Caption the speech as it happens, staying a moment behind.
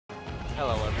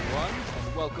Hello everyone,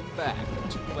 and welcome back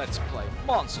to Let's Play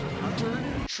Monster Hunter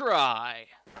Try!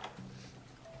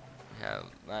 Yeah,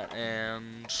 that,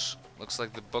 and looks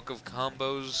like the Book of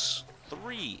Combos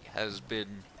 3 has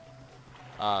been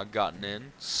gotten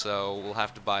in, so we'll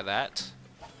have to buy that.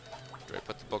 After I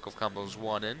put the Book of Combos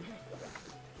 1 in.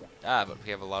 But we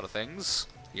have a lot of things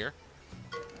here.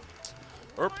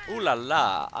 Ooh la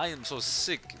la, I am so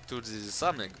sick to the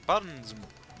stomach. Pardons,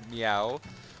 meow,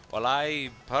 while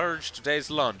I purge today's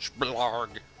lunch.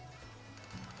 Blarg.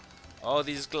 Oh,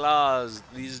 these glass,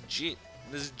 this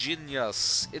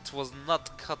genius, it was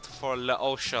not cut for the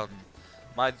ocean.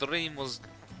 My dream was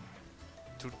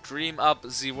to dream up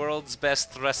the world's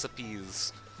best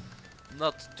recipes,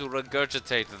 not to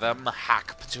regurgitate them.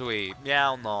 Hack ptui,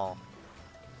 meow no.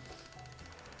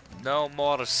 No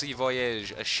more sea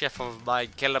voyage. A chef of my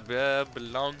caliber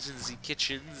belongs in the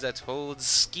kitchen that holds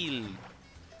skill.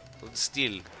 Hold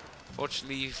still.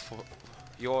 Fortunately for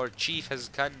your chief has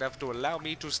kind enough to allow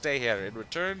me to stay here. In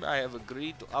return, I have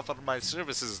agreed to offer my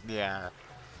services. Yeah.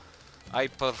 I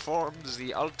performed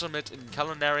the ultimate in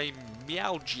culinary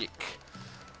meowgic.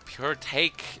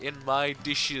 Partake in my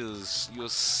dishes. You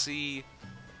see,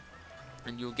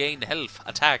 and you gain health,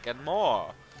 attack, and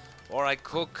more. Or I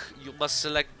cook, you must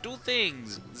select two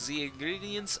things, the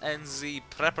ingredients and the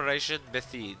preparation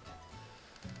method.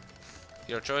 If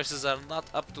your choices are not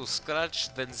up to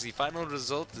scratch, then the final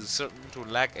result is certain to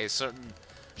lack a certain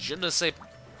je ne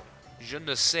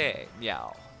sais,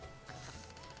 meow.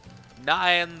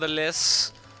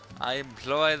 Nonetheless, I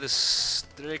employ the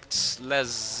strict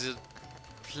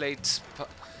plate.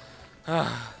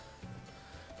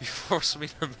 You force me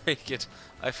to make it,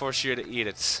 I force you to eat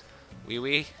it. Oui,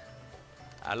 oui.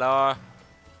 Alors,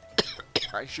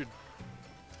 I should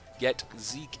get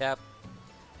Z-Cap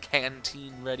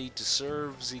canteen ready to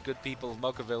serve the good people of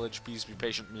Mocha Village. Please be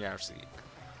patient, Meowsy.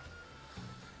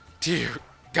 Dear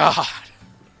God!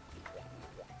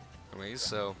 Anyways,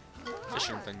 so,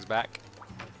 fishing things back.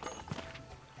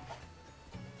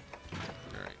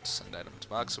 Alright, send item to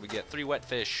box. So we get 3 wet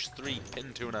fish, 3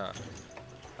 pin tuna,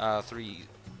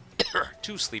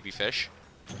 2 sleepy fish,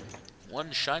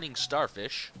 1 shining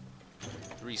starfish,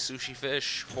 3 sushi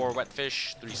fish, 4 wet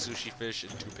fish, 3 sushi fish,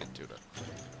 and 2 pin tuna.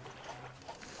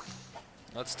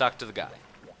 Let's talk to the guy.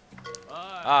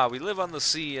 We live on the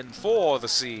sea and for the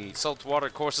sea. Salt water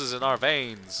courses in our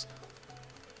veins.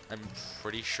 I'm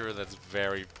pretty sure that's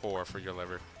very poor for your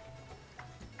liver.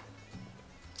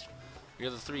 We are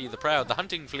the 3, the proud, the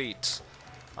hunting fleet.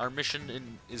 Our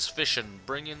mission is fishing,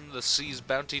 bringing the sea's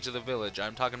bounty to the village.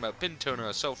 I'm talking about pin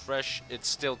tuna, so fresh it's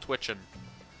still twitching.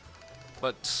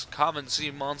 But common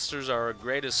sea monsters are our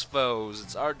greatest foes.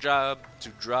 It's our job to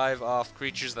drive off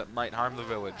creatures that might harm the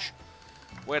village.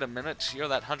 Wait a minute, you're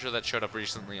that hunter that showed up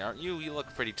recently, aren't you? You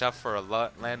look pretty tough for a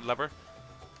landlubber.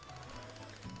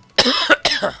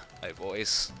 My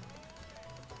voice.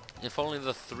 If only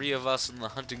the 3 of us in the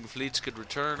hunting fleets could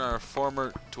return to our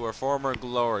former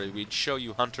glory, we'd show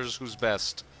you hunters who's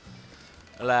best.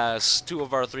 Alas, 2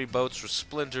 of our 3 boats were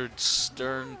splintered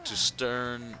stem to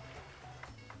stern,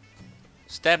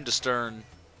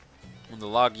 when the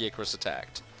log Yakris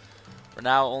attacked. For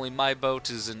now, only my boat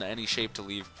is in any shape to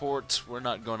leave port. We're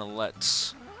not going to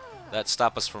let that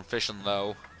stop us from fishing,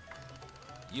 though.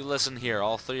 You listen here,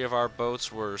 all 3 of our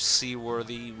boats were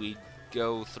seaworthy. We'd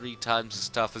go 3 times as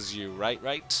tough as you,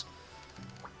 right?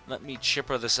 Let me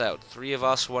chipper this out. 3 of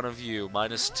us, 1 of you.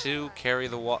 -2, carry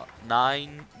the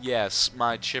 9. Yes,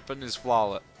 my chipping is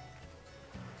flawless.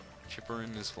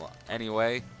 Chippering is flawless.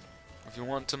 Anyway, if you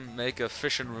want to make a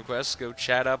fishing request, go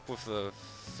chat up with the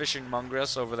fishing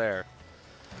mongress over there.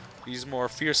 She's more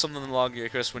fearsome than the log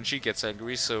Yakris when she gets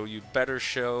angry, so you better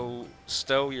stow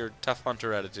your tough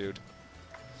hunter attitude.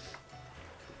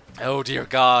 Oh dear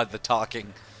God, the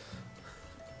talking.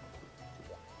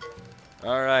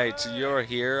 Alright, you're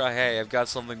here. Hey, I've got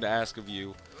something to ask of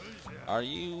you. Are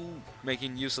you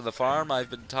making use of the farm? I've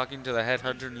been talking to the head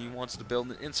hunter and he wants to build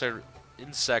an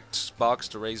insect box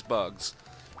to raise bugs.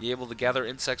 Be able to gather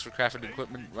insects for crafting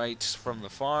equipment right from the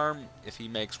farm if he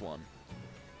makes one.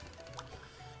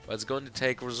 But it's going to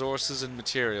take resources and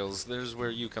materials. There's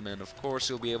where you come in. Of course,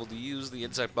 you'll be able to use the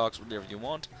insect box whenever you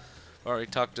want. Already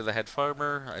talked to the head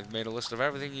farmer. I've made a list of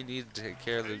everything you need to take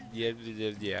care of the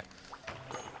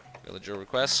villager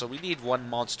request. So we need 1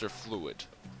 monster fluid.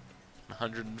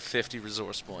 150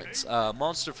 resource points.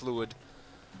 Monster fluid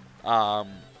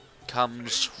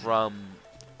comes from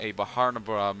a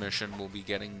Baharnabra mission we'll be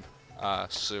getting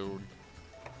soon.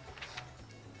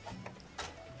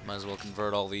 Might as well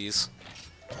convert all these.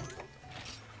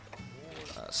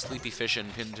 Sleepy fish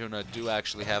and pin tuna do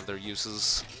actually have their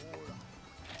uses.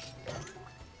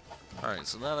 Alright,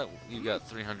 so now that you got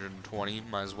 320,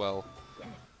 might as well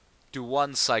do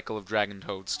one cycle of dragon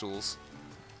toadstools.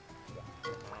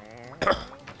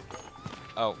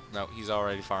 Oh, no, he's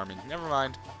already farming. Never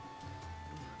mind.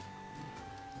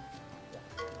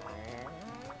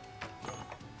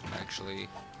 Actually,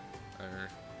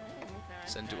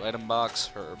 send to item box,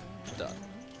 herb, done.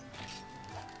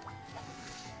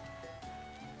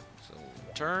 So,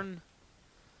 turn.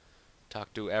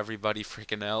 Talk to everybody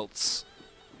freaking else.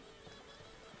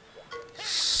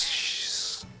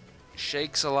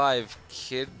 Shakes alive,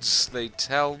 kids. They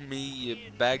tell me you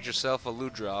bagged yourself a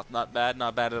Ludroth. Not bad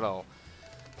at all.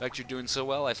 In fact, you're doing so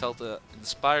well, I felt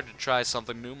inspired to try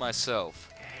something new myself.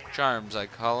 Charms, I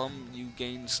call them. You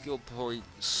gain skill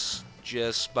points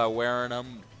just by wearing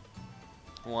them.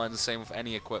 One, same with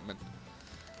any equipment.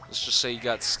 Let's just say you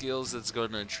got skills that's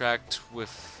going to attract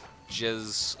with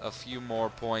just a few more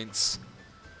points.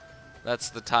 That's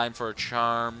the time for a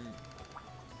charm.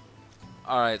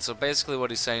 Alright, so basically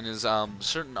what he's saying is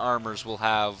certain armors will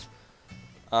have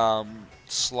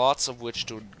slots of which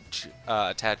to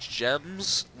attach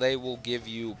gems. They will give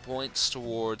you points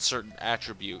towards certain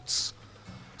attributes,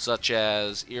 such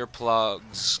as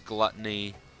earplugs,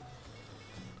 gluttony,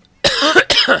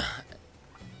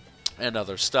 and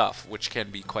other stuff, which can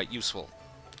be quite useful.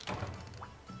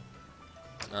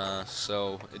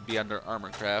 So it'd be under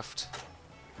Armorcraft.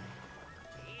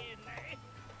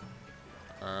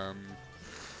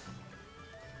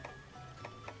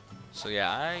 So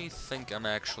yeah, I think I'm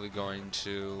actually going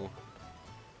to...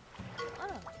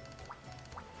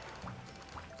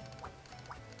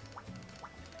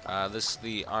 this is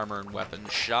the armor and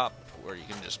weapons shop, where you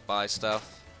can just buy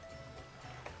stuff.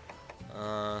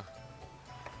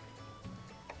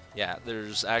 Yeah,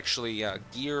 there's actually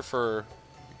gear for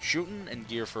shooting and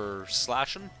gear for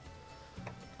slashing.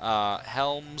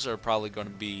 Helms are probably going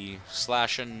to be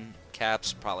slashing,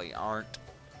 caps probably aren't.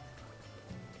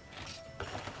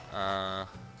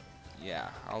 Yeah,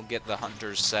 I'll get the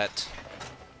hunter's set.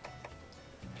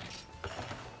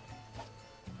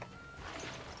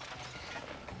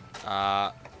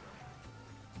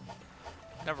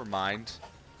 Never mind.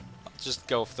 I'll just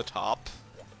go with the top.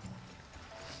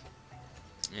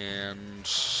 And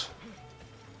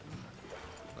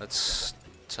let's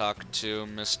talk to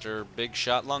Mr. Big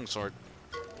Shot Longsword.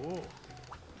 Ooh.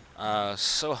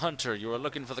 So Hunter, you are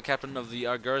looking for the captain of the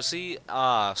Argosy?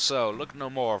 Ah, so look no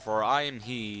more, for I am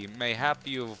he. Mayhap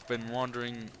you have been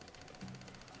wondering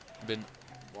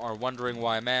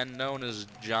why a man known as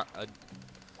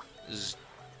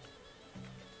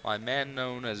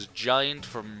Giant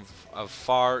from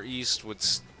far east would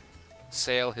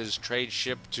sail his trade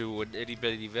ship to an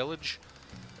itty-bitty village.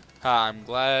 I'm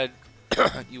glad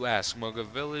you asked. Moga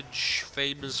village,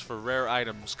 famous for rare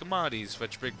items, commodities,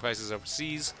 fetch big prices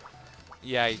overseas.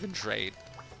 Yeah, you can trade.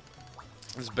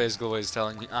 This is basically what he's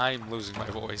telling me. I'm losing my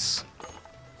voice.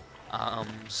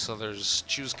 So there's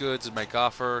choose goods and make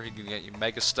offer. He can get you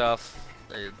mega stuff,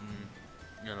 and,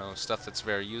 you know, stuff that's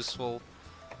very useful.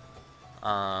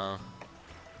 Like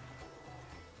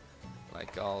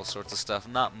all sorts of stuff.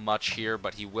 Not much here,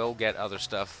 but he will get other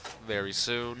stuff very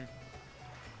soon.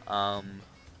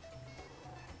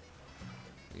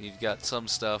 You've got some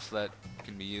stuff that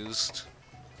can be used.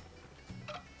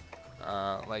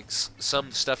 Like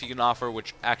some stuff you can offer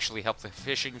which actually help the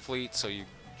fishing fleet, so you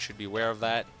should be aware of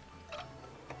that.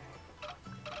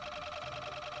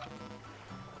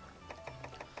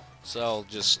 So I'll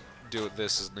just do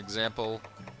this as an example.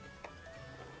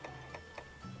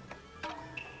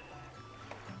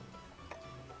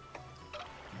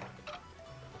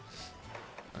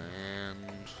 And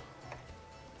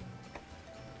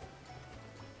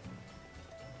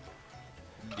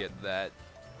get that.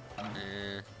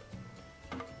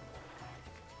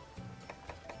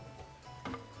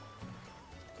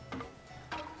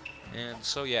 And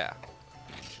so yeah,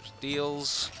 just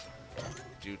deals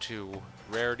due to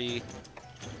rarity.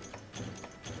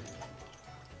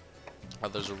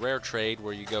 There's a rare trade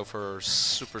where you go for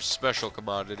super special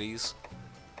commodities,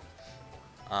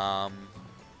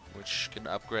 which can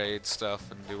upgrade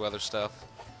stuff and do other stuff.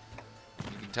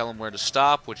 You can tell them where to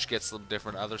stop, which gets them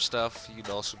different other stuff. You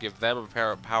can also give them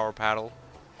a power paddle.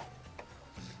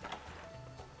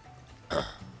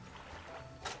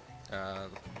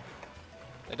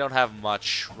 They don't have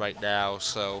much right now,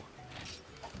 so...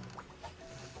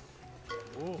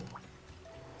 Ooh.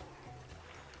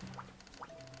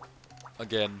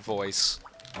 Again, voice.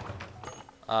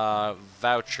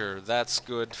 Voucher. That's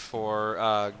good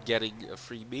for getting a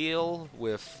free meal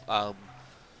with a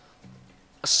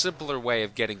simpler way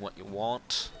of getting what you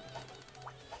want.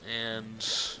 And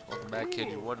welcome back, kid.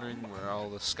 You're wondering where all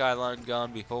the skyline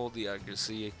gone. Behold the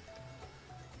accuracy.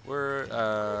 We're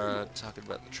talking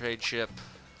about the trade ship.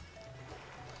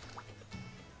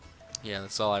 Yeah,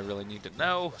 that's all I really need to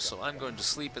know. So I'm going to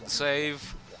sleep and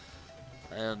save,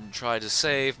 and try to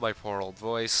save my poor old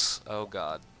voice. Oh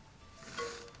God.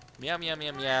 Meow meow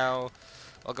meow meow.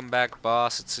 Welcome back,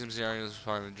 boss. It seems the area is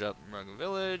part of the Jutmug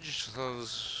village. So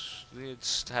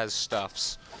it has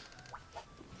stuffs.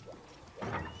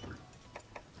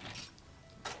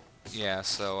 Yeah,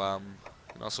 so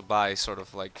you can also buy sort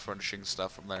of like furnishing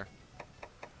stuff from there.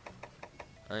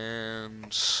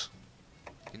 And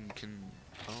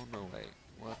oh no wait,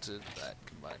 what did that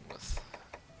combine with?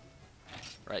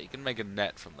 Right, you can make a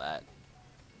net from that.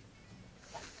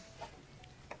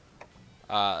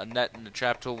 A net and a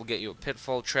trap tool will get you a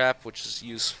pitfall trap, which is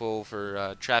useful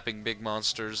for trapping big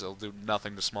monsters. It'll do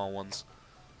nothing to small ones.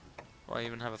 Oh, I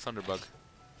even have a thunderbug.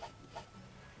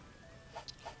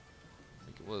 I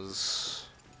think it was...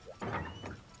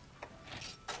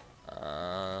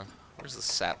 where's the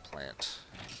sap plant?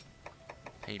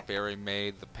 Paintberry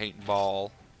made the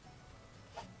paintball.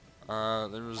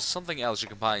 There was something else you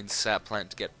combine sap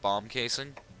plant to get bomb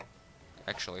casing.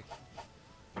 Actually.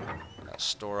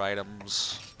 Store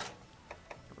items.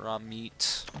 Raw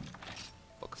meat.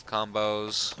 Book of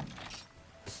combos.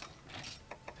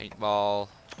 Paintball.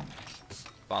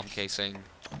 Bomb casing.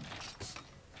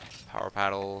 Power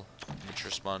paddle.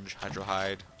 Mature sponge. Hydro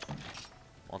hide.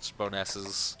 Monster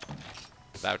bonuses.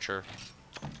 Voucher.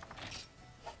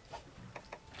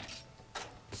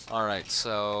 Alright,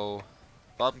 so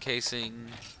bomb casing.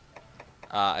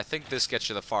 I think this gets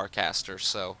you the Farcaster,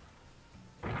 so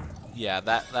yeah,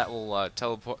 that will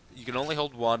teleport. You can only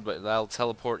hold one, but that'll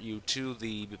teleport you to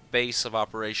the base of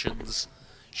operations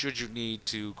should you need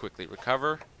to quickly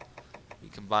recover. You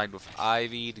combined with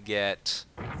Ivy to get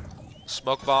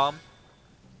Smoke Bomb,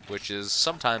 which is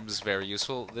sometimes very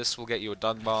useful. This will get you a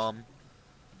Dung Bomb.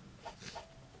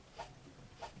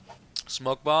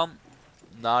 Smoke Bomb,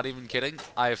 not even kidding.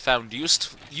 I have found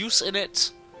use in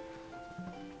it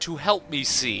to help me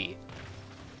see,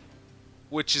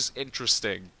 which is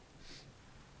interesting.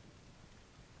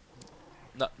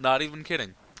 Not even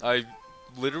kidding. I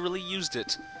literally used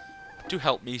it to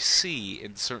help me see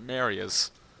in certain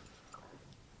areas.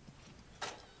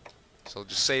 So I'll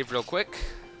just save real quick.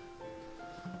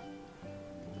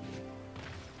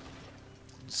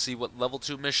 See what level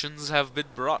 2 missions have been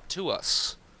brought to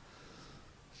us.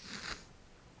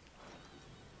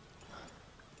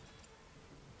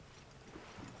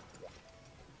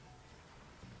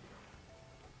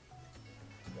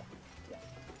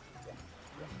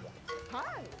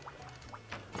 Hi.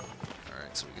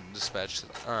 Alright, so we can dispatch...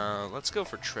 let's go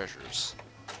for treasures.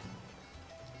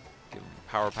 Give him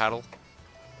power paddle.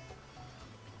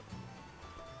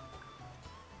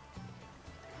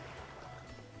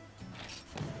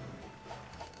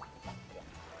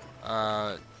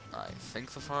 I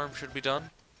think the farm should be done.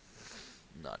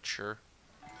 Not sure.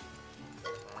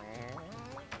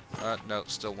 No,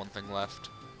 still one thing left.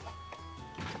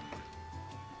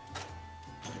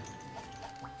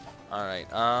 Alright,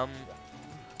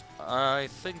 I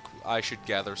think I should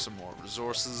gather some more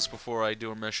resources before I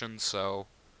do a mission, so...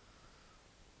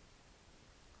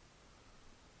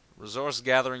 resource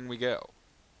gathering we go.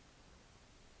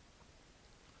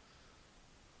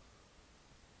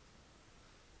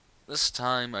 This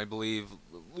time, I believe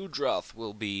Ludroth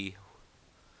will be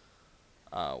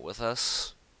with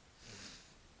us,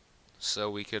 so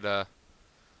we could, or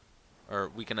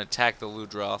we can attack the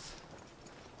Ludroth.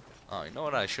 Oh, you know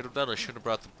what I should have done? I should have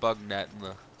brought the bug net and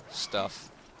the stuff.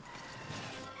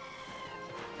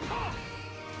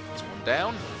 That's one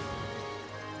down.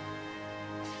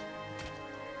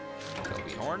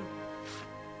 Kobe Horn.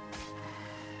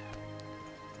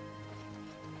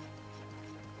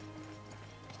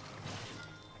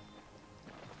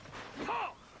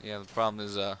 Yeah, the problem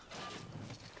is,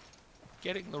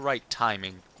 getting the right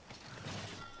timing.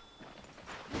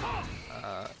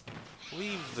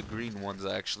 Leave the green ones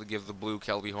actually give the blue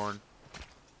Kelby Horn.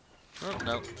 Oh,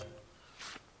 no.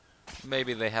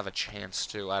 Maybe they have a chance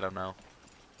to, I don't know.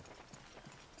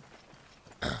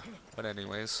 But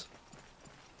anyways.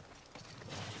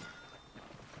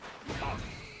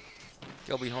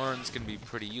 Kelby Horns can be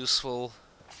pretty useful.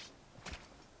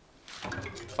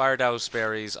 Fire Douse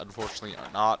berries, unfortunately,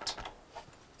 are not.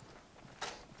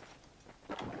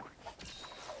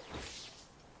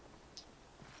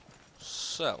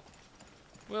 So,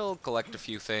 we'll collect a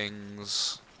few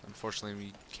things. Unfortunately,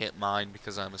 we can't mine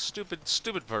because I'm a stupid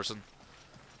person.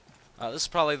 This is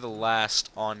probably the last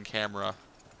on-camera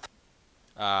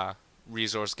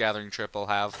resource gathering trip I'll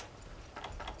have.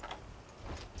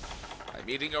 I'm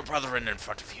eating your brother in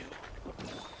front of you.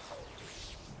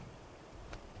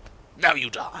 Now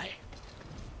you die.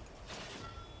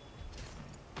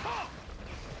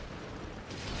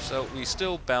 So we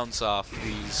still bounce off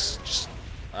these just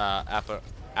Apanoff.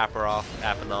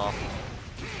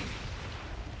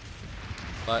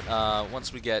 But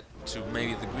once we get to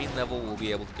maybe the green level, we'll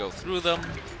be able to go through them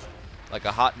like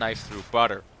a hot knife through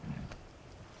butter.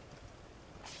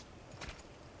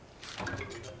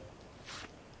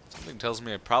 Something tells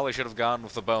me I probably should have gone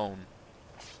with the bone.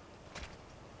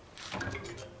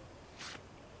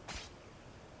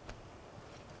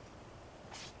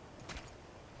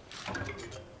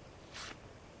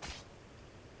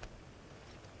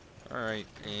 Alright,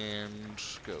 and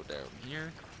go down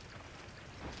here.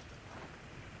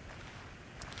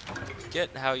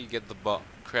 Get how you get the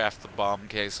craft the bomb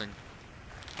casing.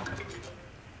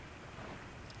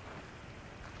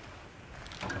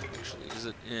 Actually, is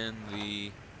it in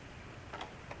the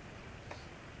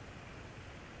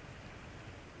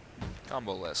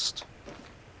combo list?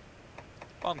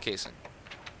 Bomb casing.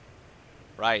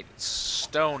 Right, it's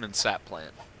stone and sap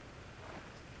plant.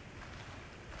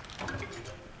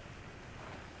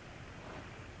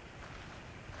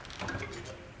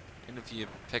 And if you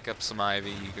pick up some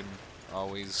ivy, you can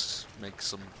always make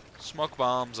some smoke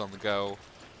bombs on the go.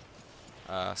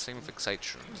 Same with excite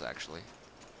shrooms, actually.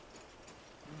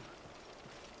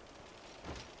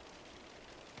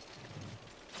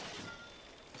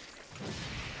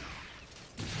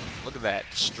 Look at that,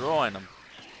 destroying them.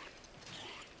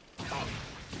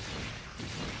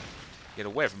 Get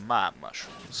away from my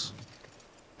mushrooms.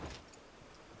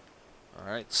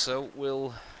 Alright, so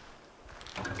we'll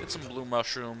get some blue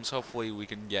mushrooms. Hopefully we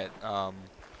can get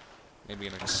maybe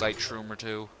an excite shroom or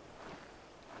two.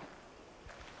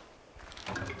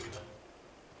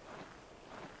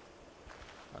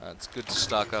 It's good to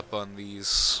stock up on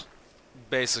these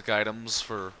basic items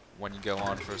for when you go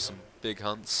on for some big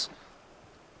hunts.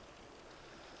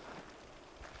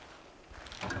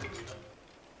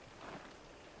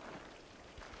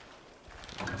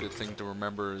 Good thing to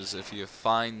remember is if you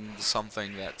find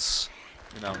something that's,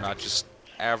 you know, not just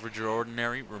average or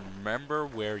ordinary, remember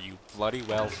where you bloody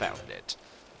well found it.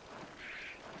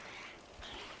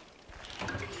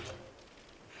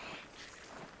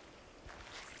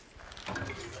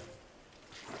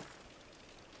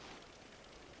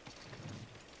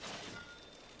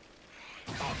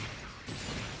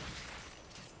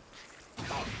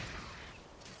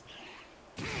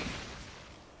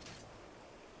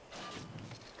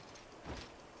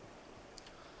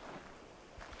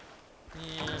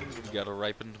 And we got a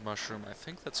ripened mushroom. I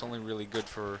think that's only really good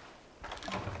for...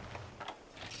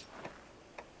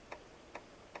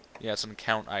 Yeah, it's an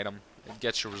account item. It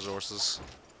gets your resources.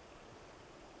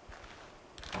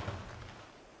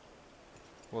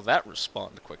 Well, that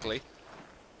respawned quickly.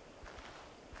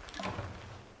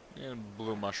 And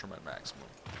blue mushroom at maximum.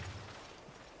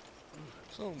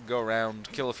 So we'll go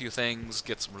around, kill a few things,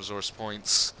 get some resource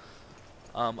points.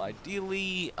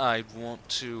 Ideally, I'd want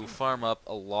to farm up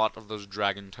a lot of those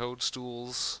dragon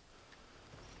toadstools.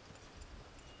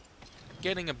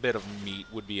 Getting a bit of meat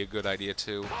would be a good idea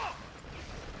too.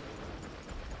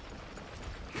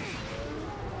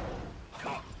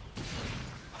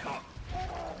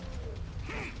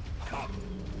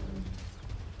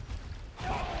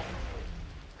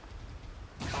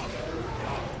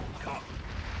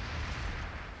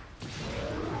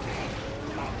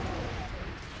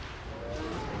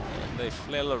 They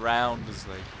flail around as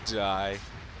they die.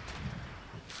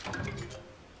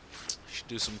 Should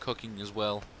do some cooking as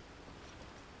well.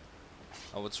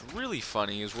 Oh, what's really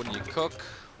funny is when you cook,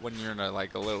 when you're in a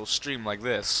little stream like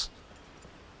this.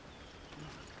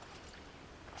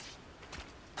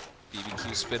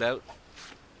 BBQ spit out.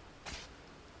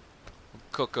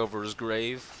 Cook over his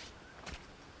grave.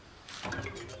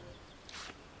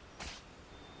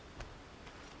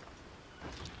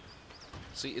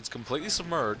 See, it's completely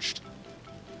submerged,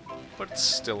 but it's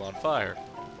still on fire.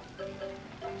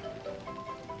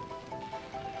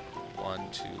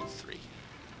 1, 2, 3.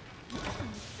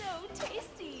 So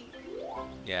tasty.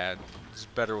 Yeah, it's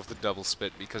better with the double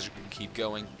spit because you can keep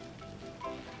going.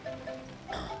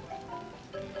 1,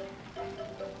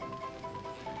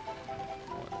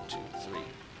 2, 3.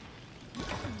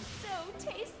 So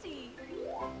tasty.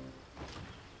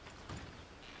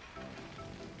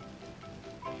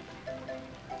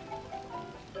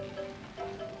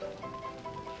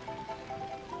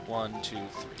 One, two,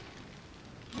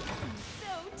 three.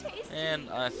 So tasty. And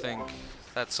I think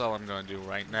that's all I'm going to do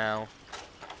right now.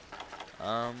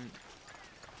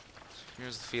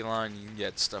 Here's the feline. You can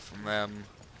get stuff from them.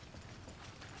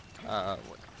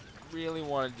 really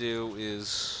want to do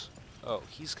is... Oh,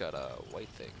 he's got a white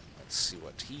thing. Let's see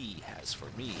what he has for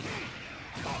me.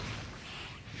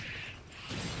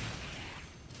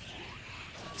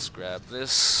 Let's grab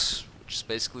this, which is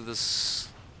basically this...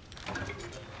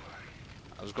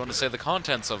 I was going to say the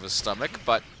contents of his stomach,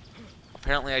 but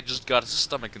apparently I just got his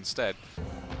stomach instead.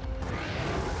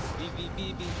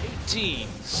 BBBB18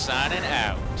 signing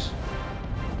out.